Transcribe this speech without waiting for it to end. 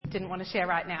didn't want to share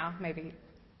right now. Maybe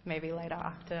later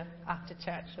after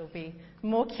church you'll be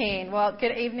more keen. Well,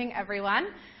 good evening, everyone.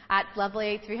 It's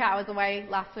lovely to be here. I was away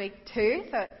last week too,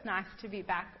 so it's nice to be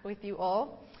back with you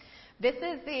all. This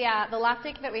is the last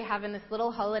week that we have in this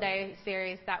little holiday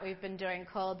series that we've been doing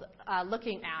called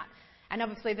Looking Out. And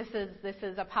obviously this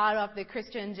is a part of the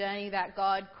Christian journey that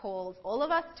God calls all of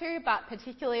us to, but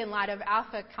particularly in light of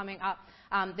Alpha coming up,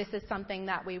 this is something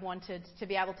that we wanted to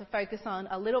be able to focus on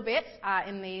a little bit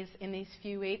in these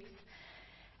few weeks.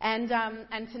 And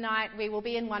tonight we will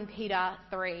be in 1 Peter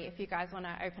 3. If you guys want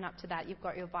to open up to that, you've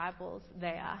got your Bibles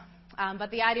there. But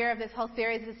the idea of this whole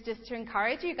series is just to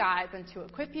encourage you guys and to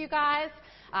equip you guys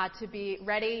to be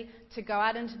ready to go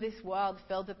out into this world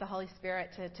filled with the Holy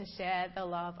Spirit to share the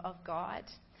love of God.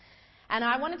 And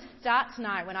I wanted to start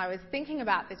tonight when I was thinking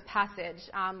about this passage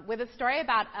with a story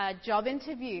about a job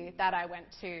interview that I went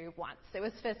to once. It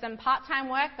was for some part-time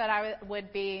work that I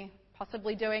would be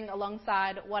possibly doing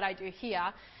alongside what I do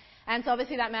here. And so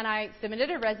obviously that meant I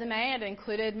submitted a resume. It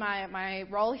included my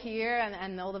role here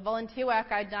and all the volunteer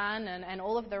work I'd done and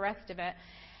all of the rest of it.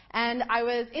 And I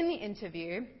was in the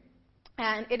interview,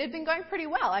 and it had been going pretty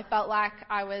well. I felt like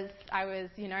I was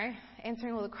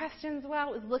answering all the questions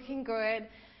well. It was looking good.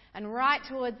 And right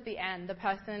towards the end, the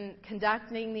person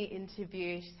conducting the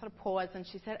interview, she sort of paused and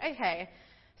she said, "Okay,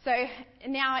 so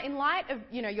now in light of,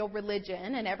 your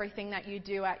religion and everything that you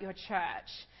do at your church,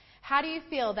 how do you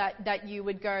feel that you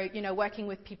would go, working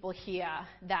with people here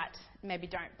that maybe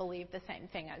don't believe the same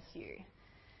thing as you?"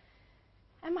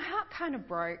 And my heart kind of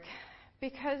broke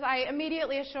because I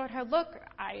immediately assured her, "Look,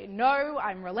 I know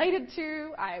I'm related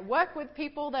to, I work with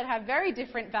people that have very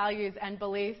different values and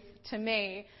beliefs to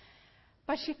me,"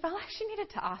 but she felt like she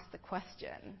needed to ask the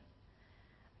question.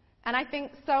 And I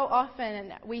think so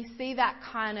often we see that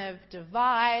kind of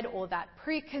divide or that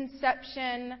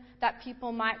preconception that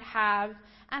people might have,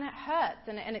 and it hurts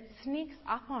and it sneaks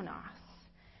up on us.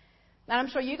 And I'm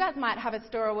sure you guys might have a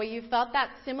story where you felt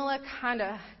that similar kind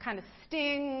of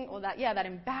sting or that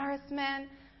embarrassment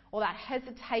or that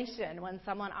hesitation when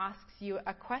someone asks you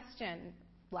a question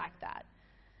like that.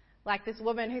 Like this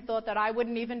woman who thought that I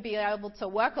wouldn't even be able to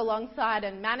work alongside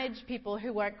and manage people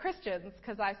who weren't Christians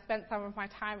because I spent some of my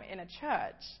time in a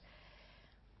church.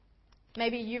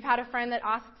 Maybe you've had a friend that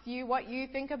asks you what you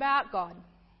think about God,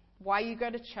 why you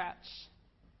go to church.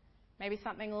 Maybe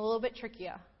something a little bit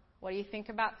trickier. What do you think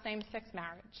about same-sex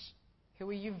marriage? Who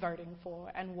are you voting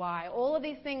for and why? All of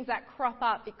these things that crop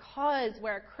up because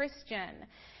we're a Christian.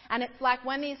 And it's like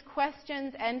when these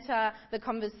questions enter the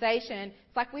conversation,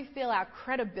 it's like we feel our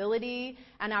credibility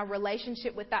and our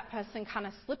relationship with that person kind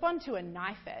of slip onto a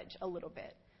knife edge a little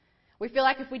bit. We feel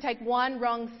like if we take one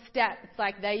wrong step, it's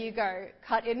like, there you go,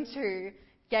 cut into,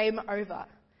 game over.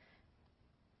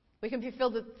 We can be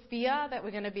filled with fear that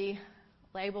we're going to be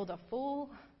labelled a fool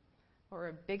or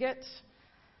a bigot.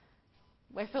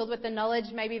 We're filled with the knowledge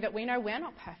maybe that we know we're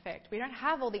not perfect. We don't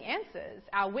have all the answers.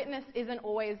 Our witness isn't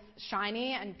always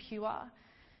shiny and pure.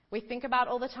 We think about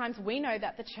all the times we know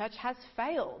that the church has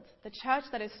failed. The church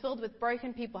that is filled with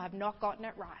broken people have not gotten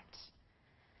it right.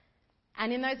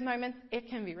 And in those moments, it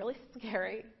can be really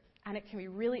scary and it can be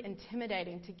really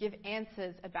intimidating to give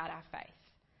answers about our faith,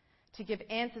 to give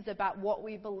answers about what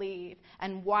we believe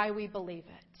and why we believe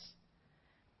it.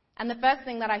 And the first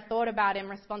thing that I thought about in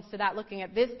response to that, looking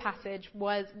at this passage,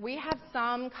 was we have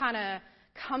some kind of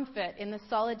comfort in the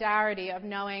solidarity of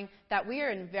knowing that we are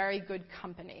in very good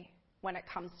company when it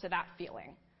comes to that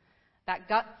feeling. That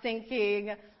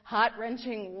gut-sinking,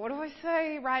 heart-wrenching, what do I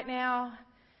say right now?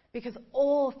 Because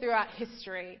all throughout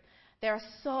history, there are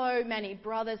so many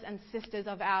brothers and sisters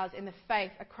of ours in the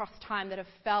faith across time that have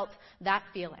felt that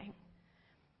feeling.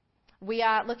 We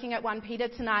are looking at 1 Peter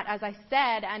tonight, as I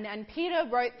said, and Peter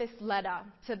wrote this letter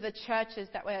to the churches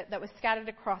that were scattered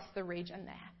across the region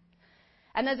there.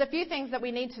 And there's a few things that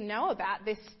we need to know about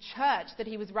this church that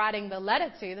he was writing the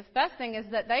letter to. The first thing is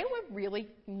that they were really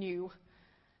new.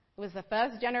 It was the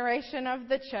first generation of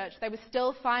the church. They were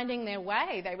still finding their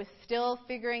way. They were still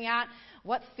figuring out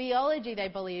what theology they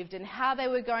believed in, how they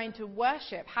were going to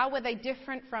worship, how were they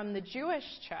different from the Jewish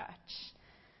church.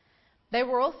 They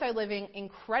were also living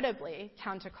incredibly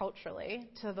counterculturally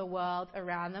to the world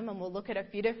around them, and we'll look at a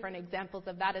few different examples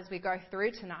of that as we go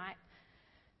through tonight.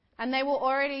 And they were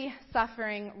already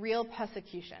suffering real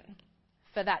persecution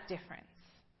for that difference.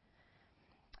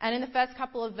 And in the first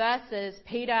couple of verses,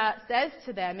 Peter says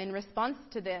to them in response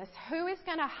to this, "Who is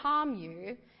going to harm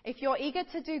you if you're eager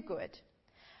to do good?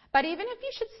 But even if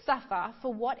you should suffer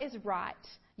for what is right,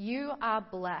 you are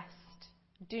blessed.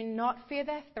 Do not fear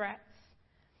their threats,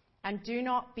 and do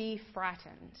not be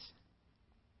frightened."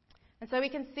 And so we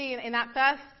can see in that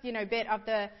first, bit of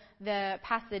the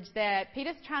passage there,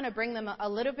 Peter's trying to bring them a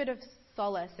little bit of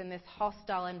solace in this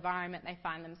hostile environment they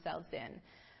find themselves in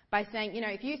by saying,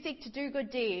 if you seek to do good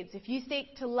deeds, if you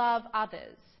seek to love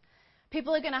others,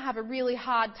 people are going to have a really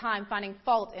hard time finding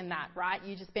fault in that, right?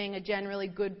 You just being a generally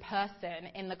good person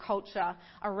in the culture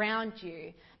around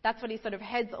you. That's what he sort of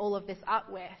heads all of this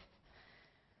up with.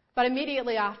 But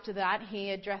immediately after that,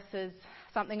 he addresses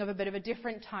something of a bit of a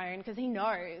different tone because he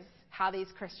knows how these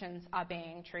Christians are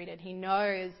being treated. He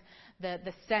knows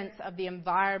the sense of the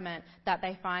environment that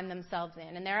they find themselves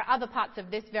in. And there are other parts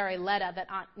of this very letter that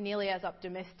aren't nearly as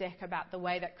optimistic about the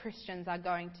way that Christians are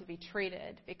going to be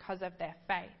treated because of their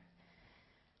faith.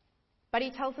 But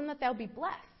he tells them that they'll be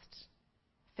blessed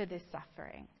for this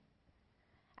suffering.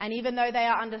 And even though they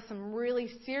are under some really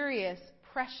serious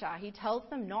pressure, he tells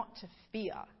them not to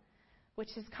fear,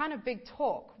 which is kind of big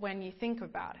talk when you think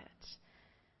about it.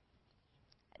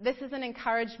 This is an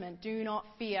encouragement, do not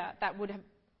fear, that would have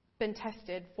been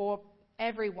tested for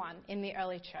everyone in the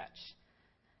early church.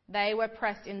 They were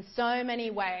pressed in so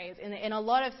many ways. In a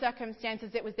lot of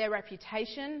circumstances, it was their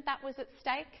reputation that was at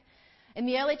stake. In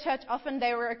the early church, often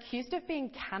they were accused of being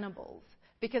cannibals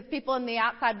because people in the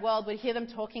outside world would hear them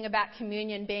talking about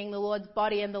communion being the Lord's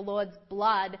body and the Lord's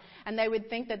blood, and they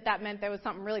would think that that meant there was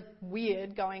something really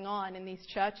weird going on in these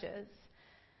churches.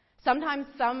 Sometimes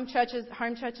some churches,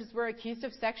 home churches, were accused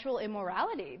of sexual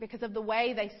immorality because of the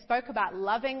way they spoke about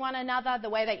loving one another, the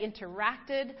way they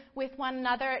interacted with one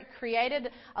another. It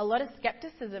created a lot of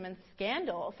skepticism and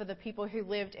scandal for the people who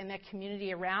lived in their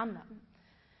community around them.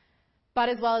 But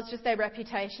as well as just their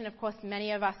reputation, of course,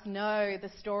 many of us know the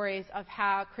stories of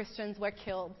how Christians were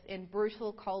killed in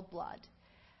brutal cold blood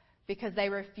because they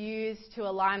refused to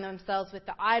align themselves with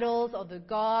the idols or the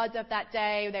gods of that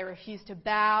day. They refused to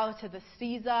bow to the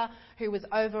Caesar who was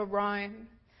over Rome.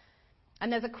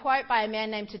 And there's a quote by a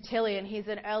man named Tertullian. He's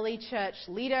an early church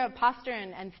leader, pastor,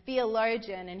 and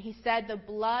theologian. And he said, "The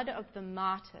blood of the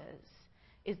martyrs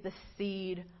is the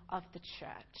seed of the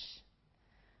church."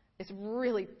 This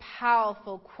really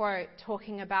powerful quote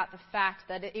talking about the fact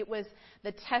that it was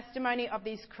the testimony of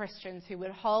these Christians who would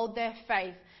hold their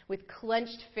faith with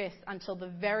clenched fists until the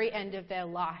very end of their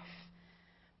life.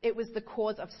 It was the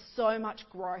cause of so much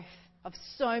growth, of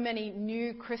so many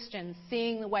new Christians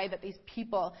seeing the way that these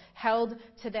people held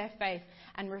to their faith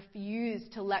and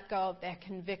refused to let go of their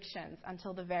convictions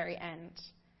until the very end.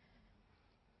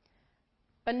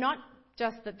 But not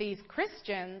just that these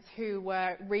Christians who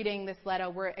were reading this letter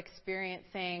were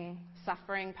experiencing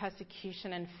suffering,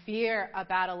 persecution, and fear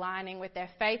about aligning with their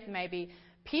faith maybe.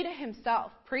 Peter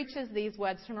himself preaches these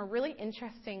words from a really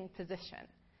interesting position.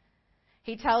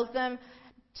 He tells them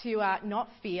to not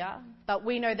fear, but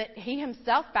we know that he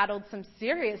himself battled some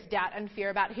serious doubt and fear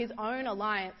about his own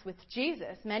alliance with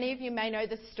Jesus. Many of you may know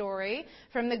the story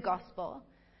from the Gospel.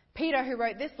 Peter, who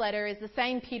wrote this letter, is the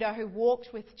same Peter who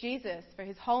walked with Jesus for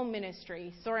his whole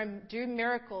ministry, saw him do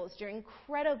miracles, do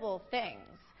incredible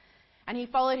things. And he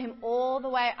followed him all the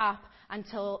way up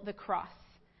until the cross.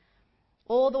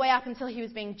 All the way up until he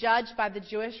was being judged by the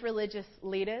Jewish religious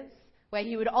leaders, where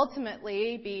he would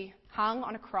ultimately be hung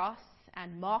on a cross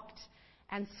and mocked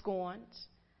and scorned.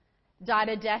 Died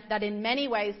a death that in many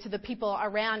ways to the people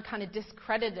around kind of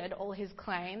discredited all his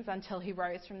claims until he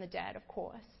rose from the dead, of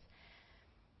course.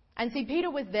 And see, Peter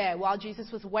was there while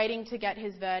Jesus was waiting to get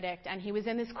his verdict, and he was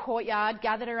in this courtyard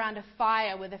gathered around a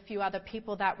fire with a few other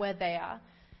people that were there.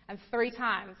 And 3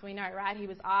 times, we know, right, he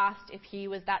was asked if he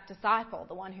was that disciple,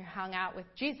 the one who hung out with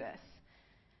Jesus.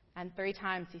 And 3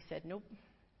 times he said, "Nope,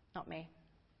 not me.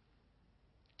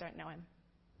 Don't know him."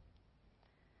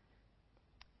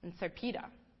 And so Peter,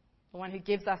 the one who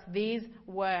gives us these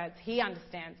words, he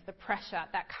understands the pressure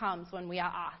that comes when we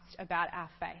are asked about our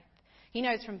faith. He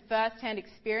knows from first-hand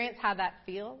experience how that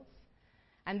feels.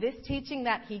 And this teaching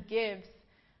that he gives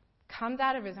comes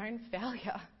out of his own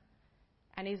failure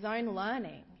and his own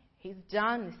learning. He's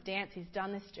done this dance. He's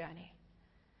done this journey.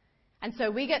 And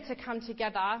so we get to come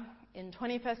together in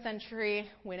 21st century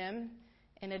Wynnum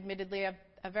in admittedly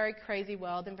a very crazy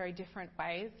world in very different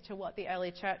ways to what the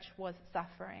early church was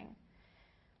suffering.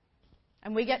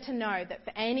 And we get to know that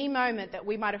for any moment that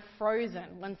we might have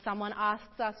frozen when someone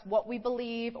asks us what we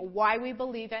believe or why we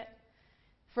believe it,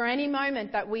 for any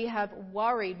moment that we have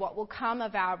worried what will come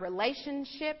of our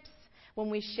relationships when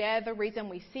we share the reason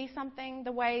we see something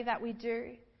the way that we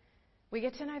do, we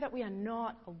get to know that we are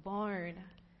not alone.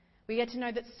 We get to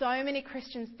know that so many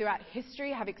Christians throughout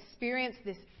history have experienced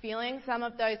this feeling, some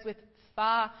of those with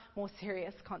far more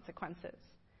serious consequences.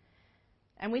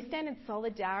 And we stand in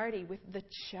solidarity with the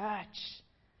church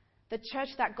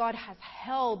that God has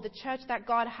held, the church that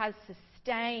God has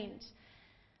sustained,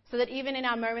 so that even in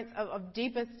our moments of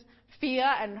deepest fear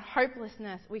and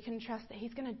hopelessness, we can trust that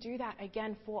He's going to do that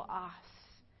again for us.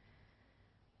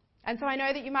 And so I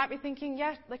know that you might be thinking,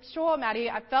 yes, sure, Maddie,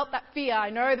 I felt that fear.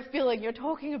 I know the feeling you're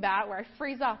talking about where I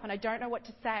freeze up and I don't know what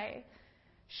to say.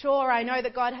 Sure, I know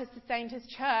that God has sustained His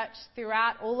church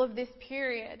throughout all of this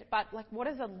period, but what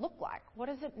does it look like? What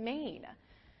does it mean?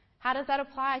 How does that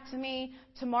apply to me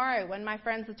tomorrow when my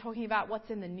friends are talking about what's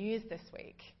in the news this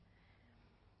week?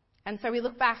 And so we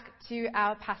look back to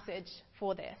our passage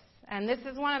for this. And this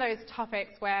is one of those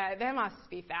topics where there must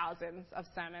be thousands of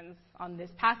sermons on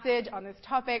this passage, on this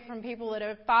topic, from people that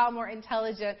are far more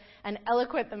intelligent and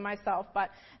eloquent than myself.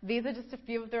 But these are just a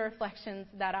few of the reflections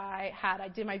that I had. I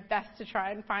did my best to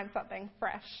try and find something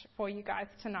fresh for you guys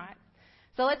tonight.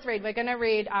 So let's read. We're going to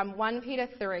read 1 Peter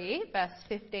 3, verse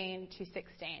 15 to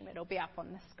 16. It'll be up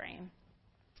on the screen.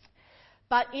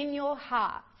 But in your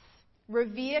hearts,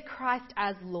 revere Christ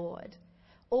as Lord.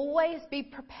 Always be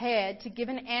prepared to give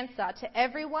an answer to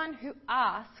everyone who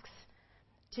asks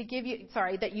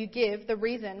that you give the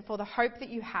reason for the hope that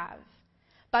you have.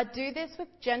 But do this with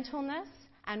gentleness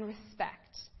and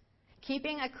respect,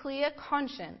 keeping a clear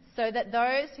conscience, so that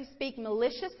those who speak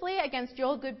maliciously against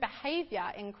your good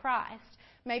behavior in Christ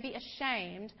may be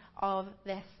ashamed of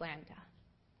their slander.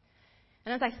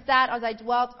 And as I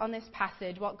dwelt on this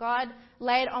passage, what God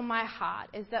laid on my heart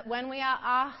is that when we are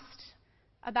asked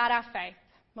about our faith,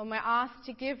 when we're asked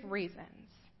to give reasons,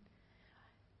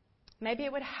 maybe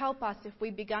it would help us if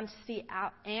we began to see our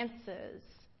answers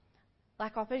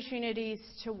like opportunities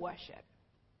to worship,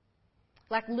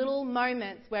 like little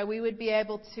moments where we would be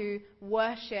able to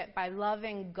worship by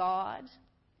loving God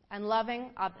and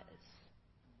loving others.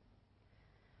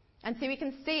 And so we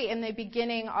can see in the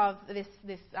beginning of this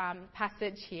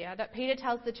passage here that Peter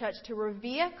tells the church to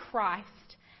revere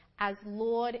Christ as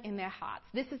Lord in their hearts.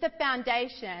 This is the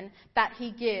foundation that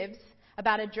he gives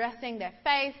about addressing their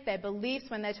faith, their beliefs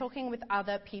when they're talking with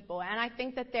other people. And I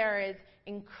think that there is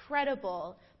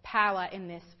incredible power in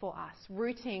this for us,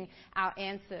 rooting our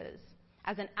answers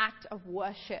as an act of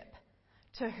worship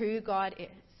to who God is.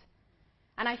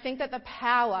 And I think that the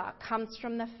power comes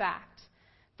from the fact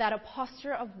that a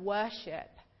posture of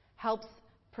worship helps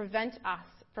prevent us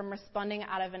from responding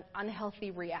out of an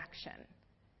unhealthy reaction.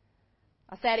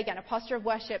 I'll say it again. A posture of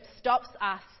worship stops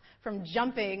us from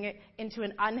jumping into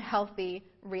an unhealthy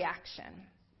reaction.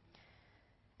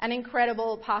 An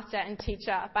incredible pastor and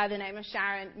teacher by the name of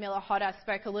Sharon Miller-Hodder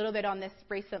spoke a little bit on this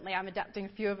recently. I'm adapting a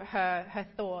few of her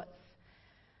thoughts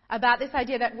about this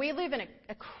idea that we live in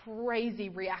a crazy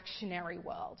reactionary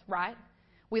world, right?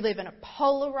 We live in a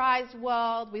polarized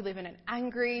world. We live in an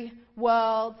angry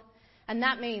world. And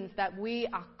that means that we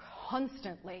are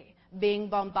constantly being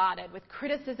bombarded with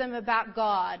criticism about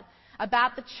God,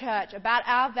 about the church, about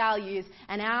our values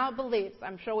and our beliefs.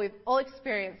 I'm sure we've all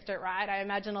experienced it, right? I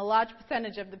imagine a large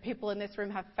percentage of the people in this room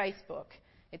have Facebook.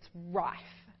 It's rife.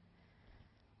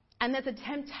 And there's a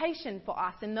temptation for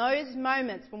us in those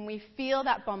moments when we feel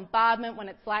that bombardment, when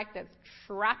it's like there's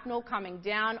shrapnel coming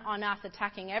down on us,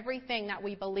 attacking everything that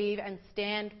we believe and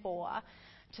stand for,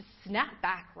 to snap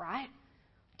back, right?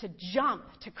 To jump,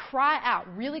 to cry out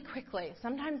really quickly,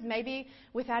 sometimes maybe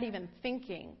without even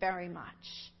thinking very much.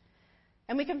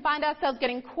 And we can find ourselves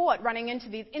getting caught running into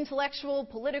these intellectual,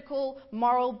 political,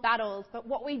 moral battles. But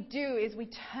what we do is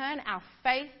we turn our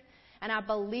faith and our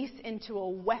beliefs into a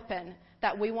weapon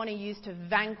that we want to use to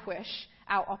vanquish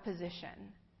our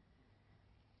opposition.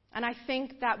 And I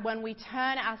think that when we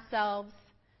turn ourselves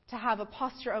to have a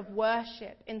posture of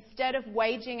worship, instead of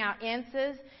waging our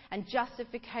answers and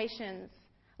justifications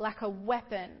like a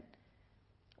weapon,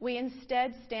 we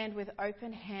instead stand with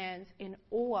open hands in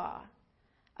awe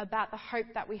about the hope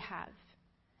that we have,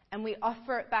 and we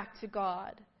offer it back to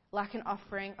God like an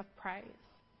offering of praise.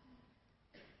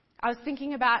 I was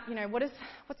thinking about,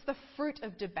 what's the fruit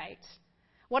of debate?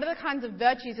 What are the kinds of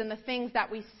virtues and the things that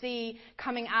we see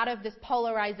coming out of this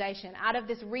polarization, out of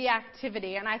this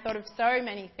reactivity? And I thought of so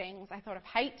many things. I thought of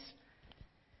hate.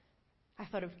 I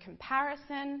thought of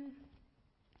comparison,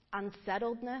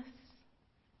 unsettledness,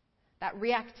 that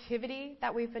reactivity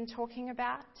that we've been talking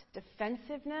about,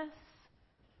 defensiveness,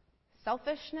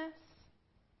 selfishness,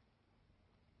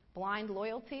 blind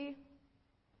loyalty,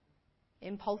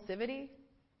 impulsivity.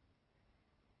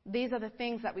 These are the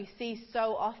things that we see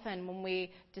so often when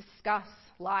we discuss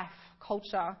life,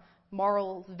 culture,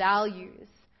 morals, values.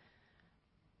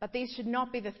 But these should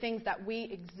not be the things that we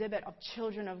exhibit of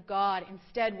children of God.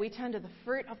 Instead, we turn to the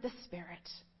fruit of the Spirit.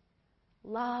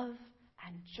 Love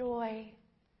and joy,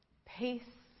 peace,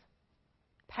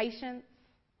 patience,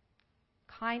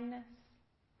 kindness,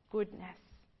 goodness,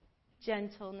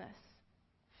 gentleness,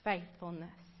 faithfulness,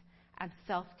 and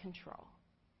self-control.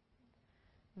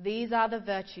 These are the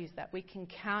virtues that we can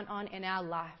count on in our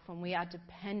life when we are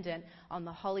dependent on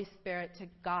the Holy Spirit to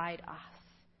guide us.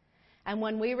 And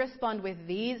when we respond with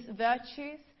these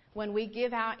virtues, when we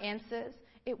give our answers,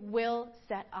 it will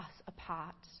set us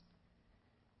apart.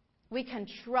 We can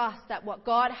trust that what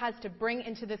God has to bring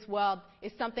into this world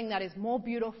is something that is more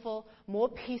beautiful, more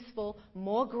peaceful,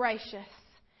 more gracious.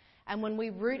 And when we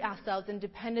root ourselves in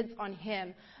dependence on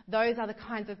Him, those are the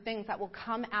kinds of things that will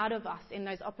come out of us in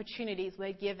those opportunities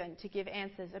we're given to give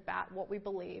answers about what we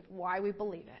believe, why we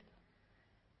believe it.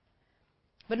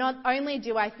 But not only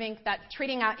do I think that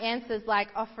treating our answers like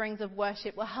offerings of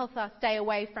worship will help us stay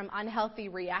away from unhealthy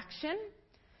reaction,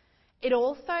 it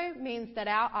also means that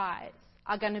our eyes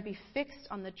are going to be fixed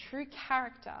on the true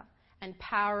character and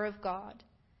power of God.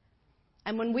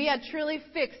 And when we are truly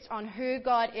fixed on who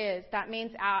God is, that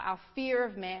means our fear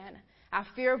of man, our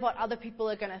fear of what other people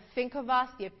are going to think of us,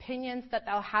 the opinions that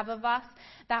they'll have of us,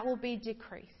 that will be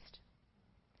decreased.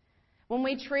 When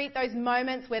we treat those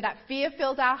moments where that fear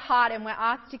fills our heart and we're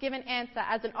asked to give an answer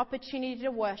as an opportunity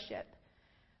to worship,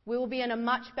 we will be in a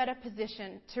much better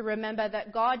position to remember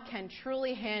that God can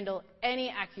truly handle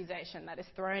any accusation that is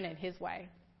thrown in His way.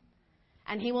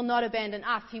 And He will not abandon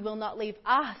us. He will not leave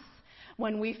us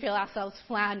when we feel ourselves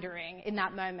floundering in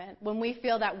that moment. When we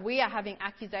feel that we are having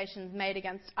accusations made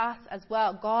against us as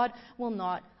well, God will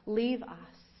not leave us.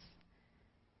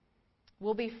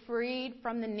 We'll be freed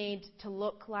from the need to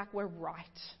look like we're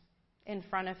right in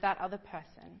front of that other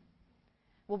person.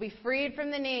 We'll be freed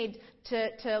from the need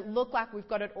to look like we've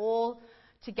got it all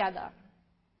together,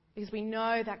 because we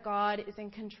know that God is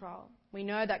in control. We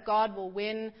know that God will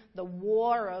win the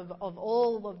war of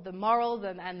all of the morals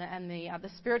and the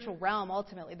spiritual realm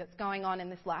ultimately that's going on in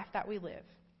this life that we live.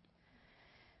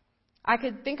 I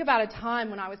could think about a time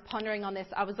when I was pondering on this.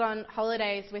 I was on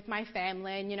holidays with my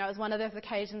family, and it was one of those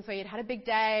occasions where you'd had a big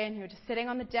day and you were just sitting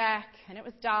on the deck and it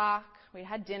was dark. We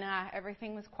had dinner,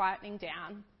 everything was quietening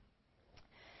down.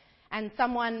 And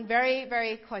someone very,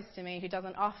 very close to me, who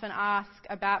doesn't often ask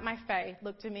about my faith,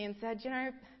 looked at me and said,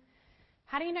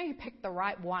 how do you know you picked the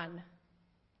right one?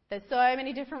 There's so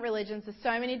many different religions, there's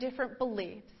so many different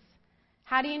beliefs.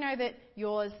 How do you know that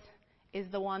yours is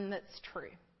the one that's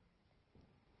true?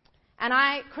 And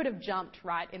I could have jumped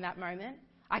right in that moment.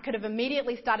 I could have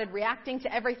immediately started reacting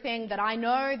to everything that I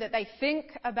know that they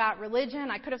think about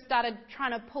religion. I could have started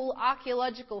trying to pull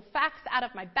archaeological facts out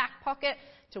of my back pocket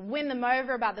to win them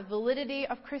over about the validity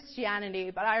of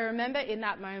Christianity. But I remember in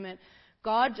that moment,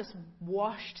 God just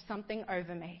washed something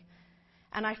over me.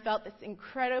 And I felt this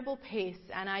incredible peace,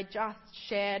 and I just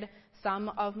shared some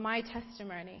of my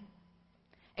testimony,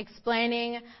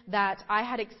 explaining that I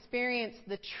had experienced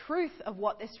the truth of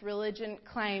what this religion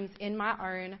claims in my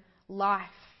own life.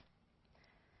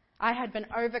 I had been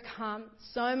overcome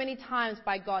so many times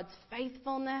by God's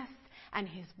faithfulness and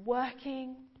His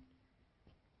working.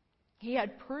 He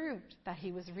had proved that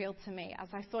He was real to me as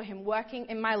I saw Him working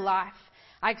in my life.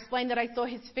 I explained that I saw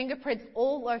His fingerprints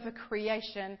all over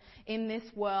creation in this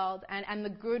world, and the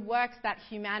good works that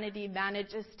humanity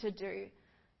manages to do.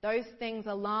 Those things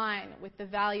align with the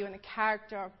value and the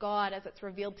character of God as it's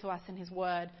revealed to us in His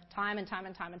Word time and time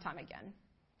and time and time again.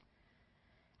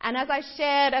 And as I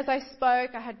shared, as I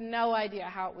spoke, I had no idea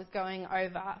how it was going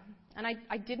over. And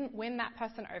I didn't win that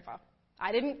person over.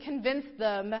 I didn't convince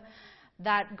them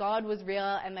that God was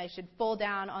real and they should fall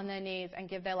down on their knees and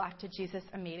give their life to Jesus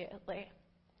immediately.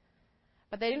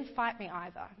 But they didn't fight me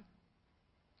either.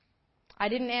 I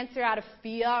didn't answer out of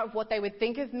fear of what they would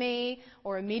think of me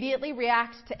or immediately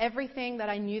react to everything that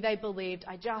I knew they believed.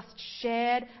 I just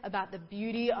shared about the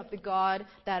beauty of the God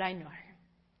that I know.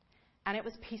 And it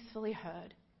was peacefully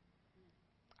heard.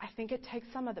 I think it takes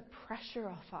some of the pressure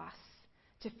off us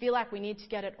to feel like we need to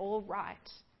get it all right.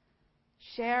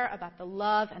 Share about the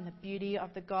love and the beauty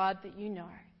of the God that you know.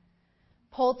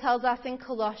 Paul tells us in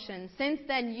Colossians, since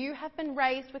then you have been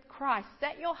raised with Christ.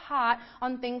 Set your heart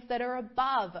on things that are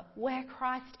above, where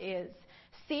Christ is,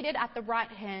 seated at the right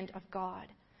hand of God.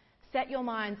 Set your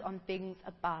minds on things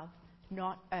above,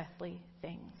 not earthly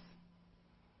things.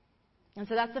 And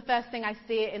so that's the first thing I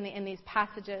see in these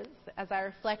passages as I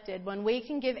reflected. When we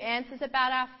can give answers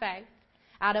about our faith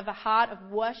out of a heart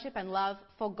of worship and love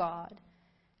for God,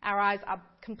 our eyes are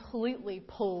completely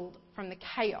pulled from the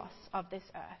chaos of this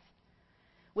earth.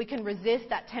 We can resist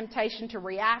that temptation to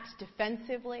react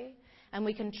defensively, and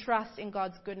we can trust in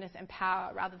God's goodness and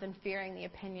power rather than fearing the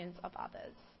opinions of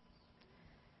others.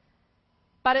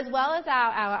 But as well as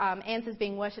our answers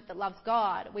being worship that loves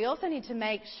God, we also need to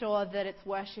make sure that it's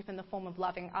worship in the form of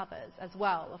loving others as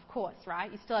well, of course,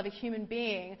 right? You still have a human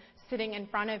being sitting in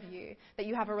front of you that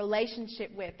you have a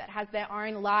relationship with, that has their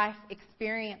own life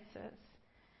experiences.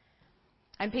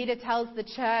 And Peter tells the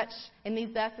church in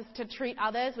these verses to treat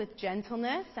others with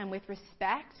gentleness and with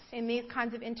respect in these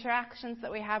kinds of interactions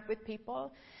that we have with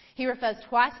people. He refers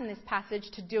twice in this passage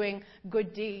to doing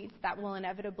good deeds that will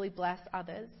inevitably bless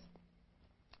others.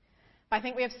 But I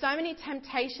think we have so many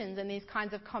temptations in these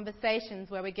kinds of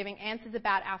conversations where we're giving answers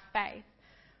about our faith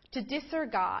to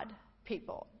disregard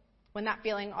people when that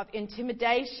feeling of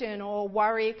intimidation or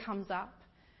worry comes up.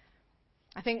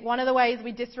 I think one of the ways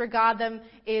we disregard them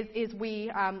is we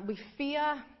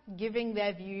fear giving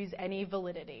their views any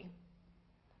validity.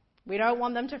 We don't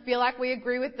want them to feel like we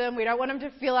agree with them. We don't want them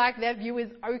to feel like their view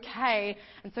is okay.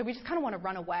 And so we just kind of want to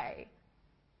run away.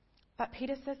 But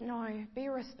Peter says, no, be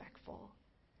respectful.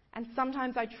 And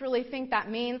sometimes I truly think that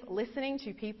means listening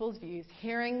to people's views,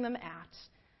 hearing them out.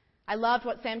 I loved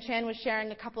what Sam Chan was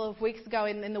sharing a couple of weeks ago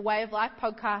in the Way of Life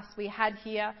podcast we had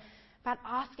here, about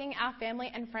asking our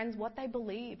family and friends what they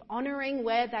believe, honouring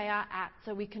where they are at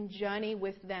so we can journey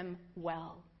with them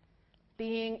well,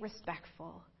 being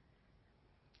respectful.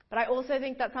 But I also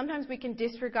think that sometimes we can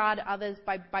disregard others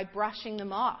by brushing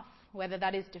them off, whether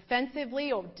that is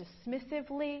defensively or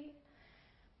dismissively.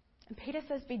 And Peter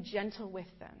says, be gentle with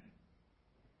them.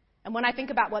 And when I think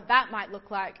about what that might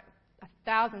look like,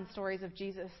 1,000 stories of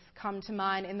Jesus come to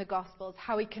mind in the Gospels,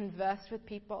 how he conversed with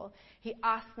people. He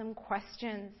asked them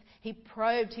questions. He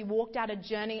probed. He walked out a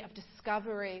journey of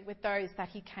discovery with those that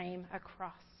he came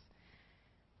across.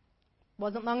 It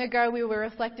wasn't long ago we were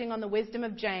reflecting on the wisdom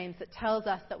of James that tells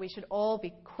us that we should all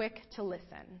be quick to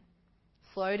listen,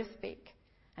 slow to speak,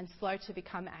 and slow to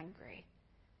become angry.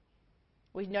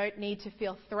 We don't need to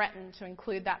feel threatened to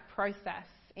include that process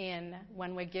in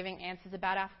when we're giving answers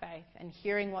about our faith and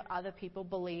hearing what other people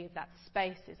believe. That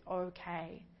space is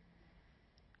okay.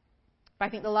 But I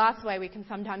think the last way we can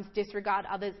sometimes disregard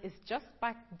others is just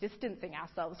by distancing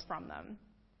ourselves from them.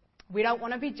 We don't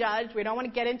want to be judged. We don't want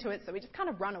to get into it, so we just kind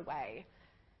of run away.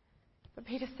 But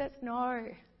Peter says, no.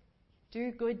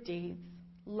 Do good deeds.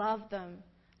 Love them.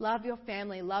 Love your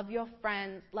family. Love your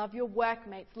friends. Love your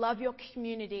workmates. Love your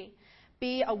community.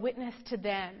 Be a witness to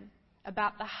them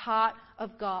about the heart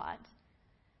of God.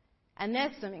 And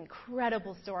there's some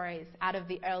incredible stories out of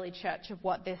the early church of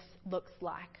what this looks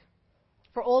like.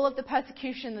 For all of the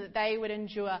persecution that they would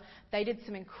endure, they did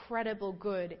some incredible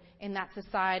good in that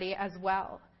society as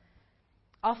well.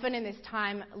 Often in this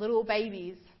time, little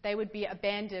babies, they would be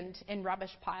abandoned in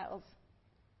rubbish piles.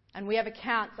 And we have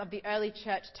accounts of the early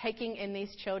church taking in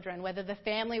these children, whether the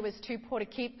family was too poor to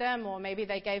keep them or maybe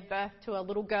they gave birth to a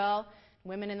little girl.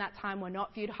 Women in that time were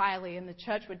not viewed highly, and the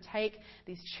church would take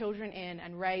these children in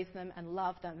and raise them and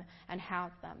love them and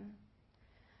house them.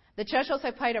 The church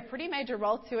also played a pretty major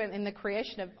role too in the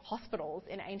creation of hospitals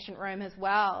in ancient Rome as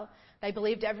well. They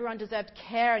believed everyone deserved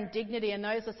care and dignity, and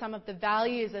those are some of the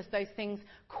values as those things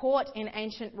caught in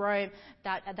ancient Rome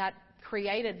that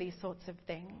created these sorts of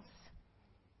things.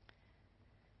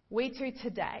 We too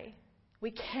today,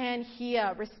 we can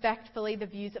hear respectfully the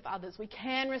views of others. We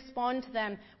can respond to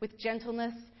them with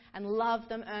gentleness and love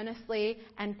them earnestly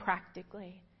and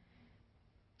practically.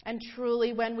 And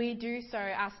truly, when we do so,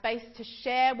 our space to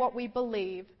share what we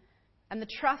believe and the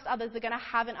trust others are going to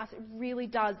have in us, it really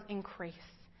does increase.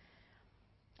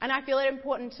 And I feel it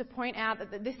important to point out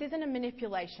that this isn't a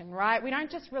manipulation, right? We don't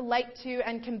just relate to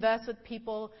and converse with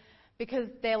people because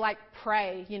they're like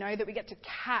prey, that we get to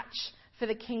catch for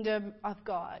the kingdom of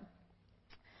God.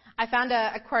 I found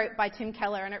a quote by Tim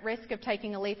Keller, and at risk of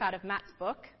taking a leaf out of Matt's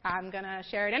book, I'm going to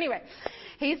share it anyway.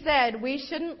 He said, we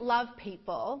shouldn't love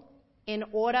people in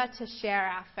order to share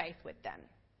our faith with them.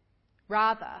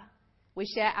 Rather, we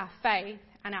share our faith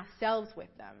and ourselves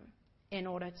with them in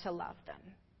order to love them.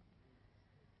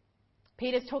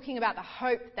 Peter's talking about the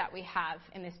hope that we have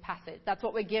in this passage. That's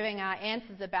what we're giving our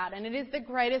answers about, and it is the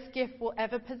greatest gift we'll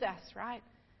ever possess, right?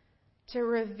 To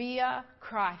revere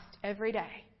Christ every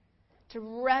day. To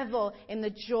revel in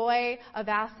the joy of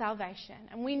our salvation.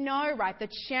 And we know, right, that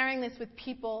sharing this with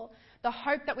people, the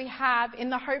hope that we have in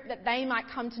the hope that they might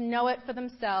come to know it for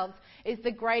themselves, is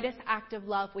the greatest act of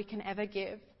love we can ever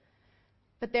give.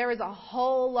 But there is a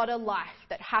whole lot of life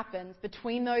that happens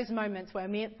between those moments where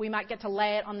we might get to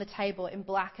lay it on the table in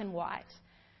black and white.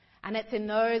 And it's in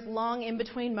those long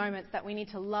in-between moments that we need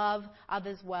to love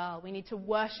others well. We need to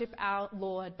worship our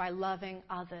Lord by loving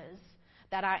others,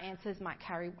 that our answers might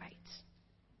carry weight.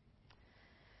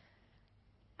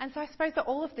 And so I suppose that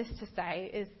all of this to say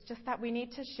is just that we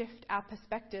need to shift our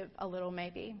perspective a little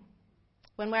maybe.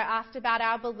 When we're asked about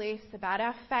our beliefs, about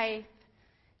our faith,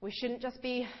 we shouldn't just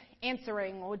be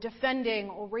answering or defending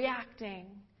or reacting.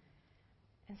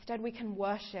 Instead, we can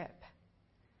worship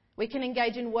We can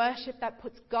engage in worship that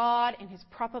puts God in his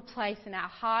proper place in our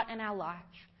heart and our life.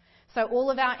 So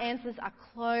all of our answers are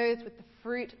clothed with the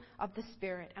fruit of the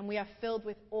Spirit, and we are filled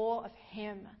with awe of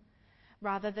him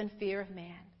rather than fear of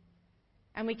man.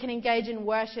 And we can engage in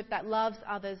worship that loves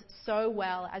others so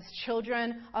well as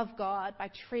children of God by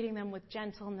treating them with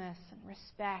gentleness and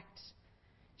respect,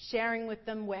 sharing with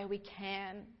them where we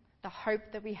can the hope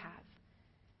that we have.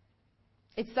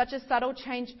 It's such a subtle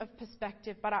change of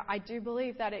perspective, but I do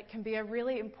believe that it can be a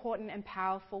really important and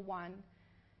powerful one.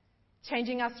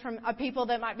 Changing us from a people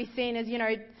that might be seen as,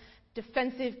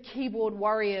 defensive keyboard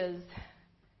warriors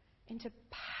into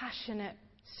passionate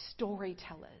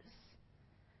storytellers.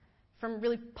 From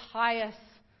really pious,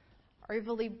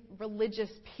 overly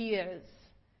religious peers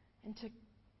into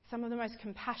some of the most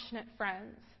compassionate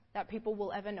friends that people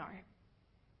will ever know.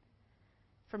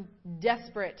 From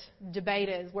desperate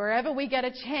debaters, wherever we get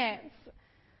a chance,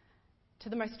 to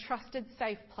the most trusted,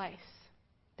 safe place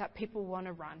that people want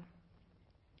to run.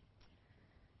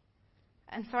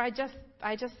 And so I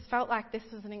just felt like this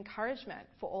was an encouragement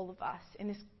for all of us in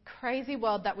this crazy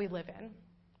world that we live in,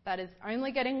 that is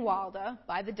only getting wilder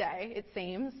by the day, it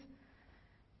seems,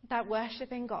 that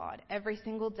worshipping God every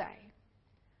single day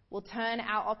will turn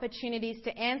our opportunities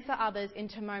to answer others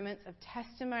into moments of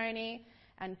testimony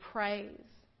and praise,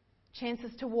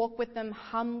 chances to walk with them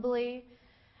humbly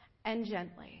and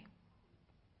gently.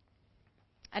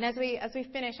 And as we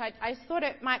finish, I thought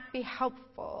it might be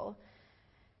helpful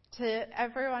to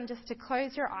everyone just to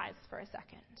close your eyes for a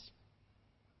second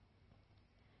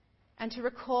and to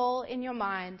recall in your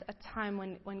mind a time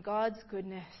when God's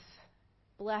goodness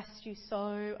blessed you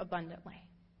so abundantly.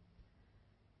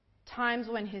 Times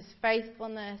when his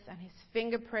faithfulness and his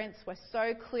fingerprints were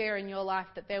so clear in your life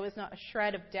that there was not a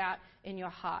shred of doubt in your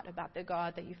heart about the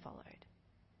God that you followed.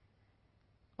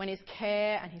 When his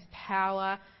care and his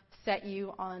power set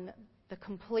you on the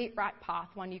complete right path,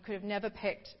 one you could have never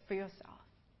picked for yourself.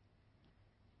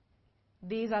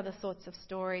 These are the sorts of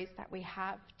stories that we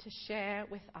have to share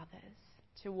with others,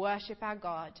 to worship our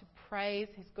God, to praise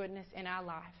his goodness in our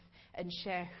life, and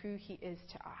share who he is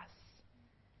to us.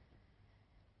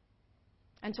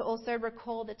 And to also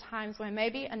recall the times where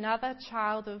maybe another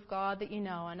child of God that you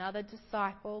know, another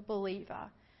disciple,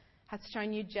 believer, has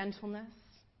shown you gentleness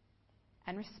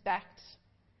and respect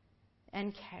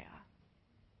and care.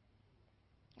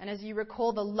 And as you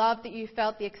recall the love that you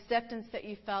felt, the acceptance that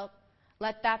you felt,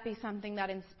 let that be something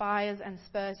that inspires and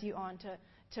spurs you on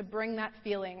to bring that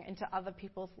feeling into other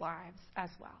people's lives as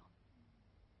well.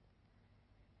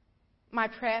 My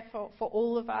prayer for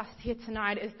all of us here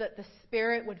tonight is that the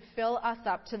Spirit would fill us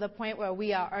up to the point where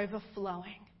we are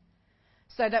overflowing.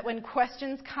 So that when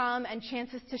questions come and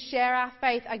chances to share our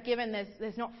faith are given,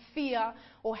 there's not fear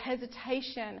or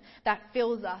hesitation that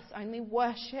fills us, only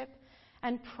worship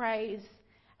and praise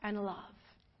and love.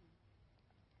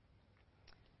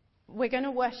 We're going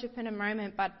to worship in a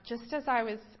moment, but just as I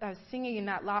was singing in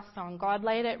that last song, God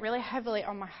laid it really heavily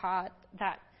on my heart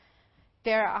that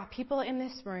there are people in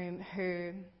this room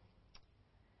who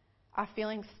are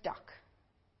feeling stuck,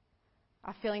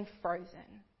 are feeling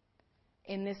frozen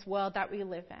in this world that we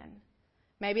live in.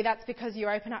 Maybe that's because you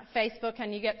open up Facebook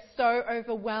and you get so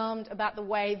overwhelmed about the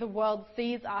way the world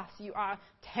sees us, you are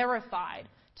terrified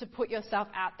to put yourself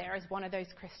out there as one of those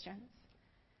Christians.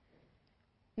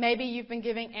 Maybe you've been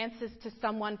giving answers to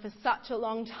someone for such a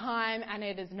long time and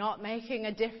it is not making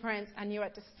a difference, and you are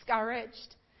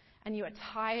discouraged and you are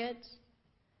tired.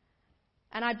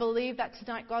 And I believe that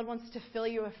tonight God wants to fill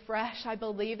you afresh. I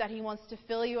believe that he wants to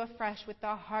fill you afresh with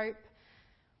the hope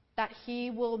that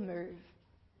he will move,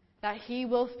 that he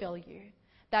will fill you,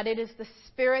 that it is the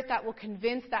Spirit that will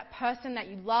convince that person that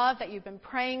you love, that you've been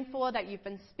praying for, that you've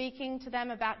been speaking to them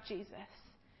about Jesus.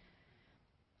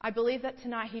 I believe that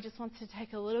tonight he just wants to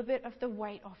take a little bit of the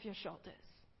weight off your shoulders.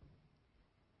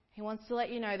 He wants to let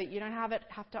you know that you don't have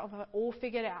to have it all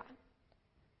figured out.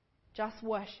 Just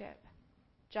worship.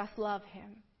 Just love him.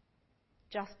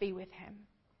 Just be with him.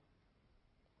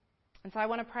 And so I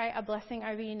want to pray a blessing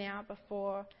over you now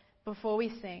before we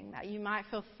sing, that you might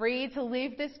feel free to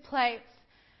leave this place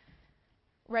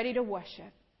ready to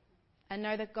worship and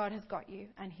know that God has got you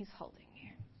and he's holding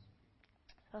you.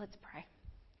 So let's pray.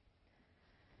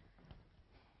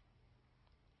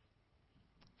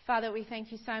 Father, we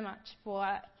thank you so much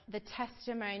for the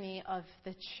testimony of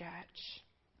the church.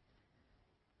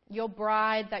 Your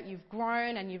bride that you've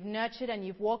grown and you've nurtured and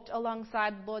you've walked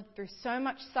alongside, Lord, through so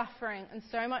much suffering and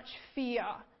so much fear.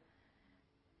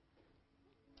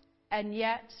 And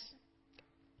yet,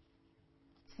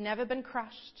 it's never been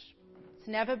crushed. It's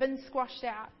never been squashed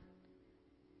out.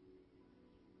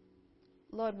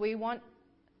 Lord, we want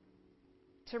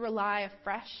to rely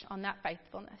afresh on that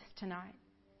faithfulness tonight.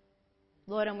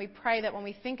 Lord, and we pray that when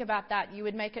we think about that, you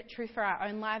would make it true for our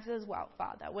own lives as well,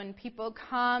 Father. When people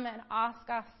come and ask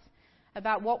us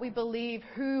about what we believe,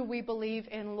 who we believe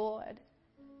in, Lord,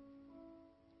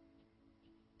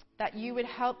 that you would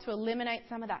help to eliminate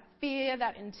some of that fear,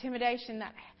 that intimidation,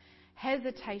 that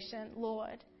hesitation,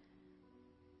 Lord.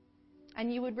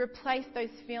 And you would replace those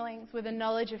feelings with a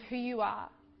knowledge of who you are,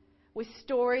 with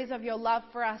stories of your love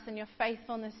for us and your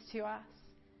faithfulness to us,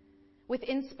 with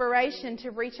inspiration to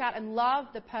reach out and love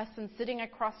the person sitting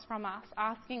across from us,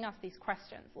 asking us these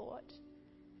questions, Lord.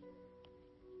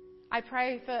 I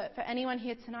pray for anyone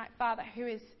here tonight, Father, who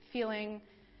is feeling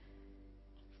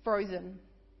frozen,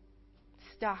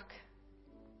 stuck,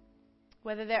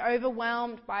 whether they're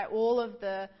overwhelmed by all of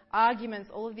the arguments,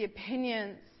 all of the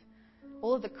opinions,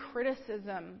 all of the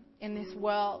criticism in this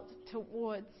world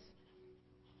towards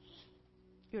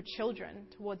your children,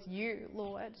 towards you,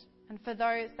 Lord. And for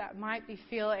those that might be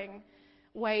feeling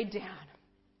weighed down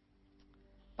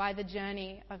by the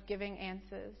journey of giving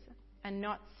answers and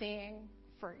not seeing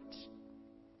fruit.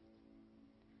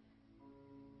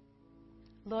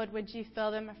 Lord, would you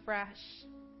fill them afresh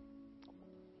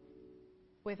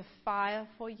with a fire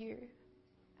for you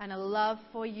and a love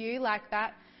for you like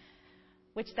that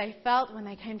which they felt when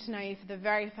they came to know you for the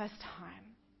very first time.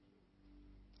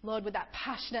 Lord, would that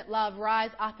passionate love rise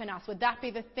up in us? Would that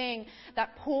be the thing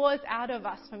that pours out of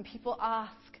us when people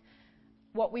ask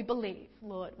what we believe,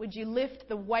 Lord? Would you lift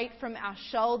the weight from our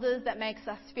shoulders that makes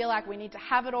us feel like we need to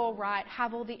have it all right,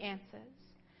 have all the answers?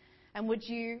 And would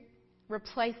you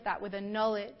replace that with a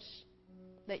knowledge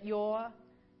that your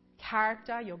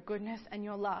character, your goodness, and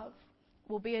your love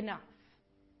will be enough,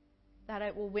 that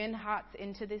it will win hearts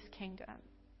into this kingdom,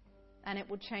 and it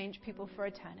will change people for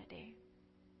eternity.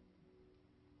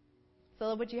 So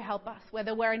Lord, would you help us,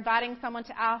 whether we're inviting someone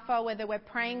to Alpha, whether we're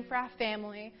praying for our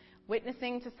family,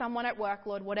 witnessing to someone at work,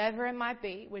 Lord, whatever it might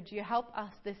be, would you help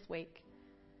us this week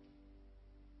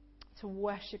to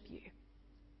worship you?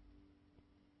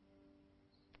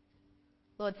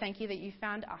 Lord, thank you that you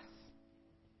found us.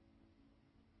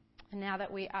 And now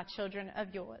that we are children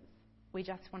of yours, we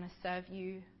just want to serve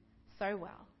you so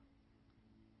well.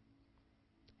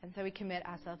 And so we commit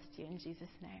ourselves to you in Jesus'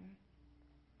 name.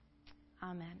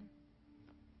 Amen.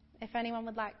 If anyone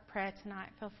would like prayer tonight,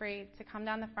 feel free to come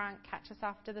down the front, catch us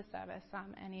after the service.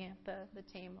 Any of the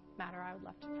team matter, I would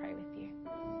love to pray with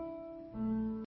you.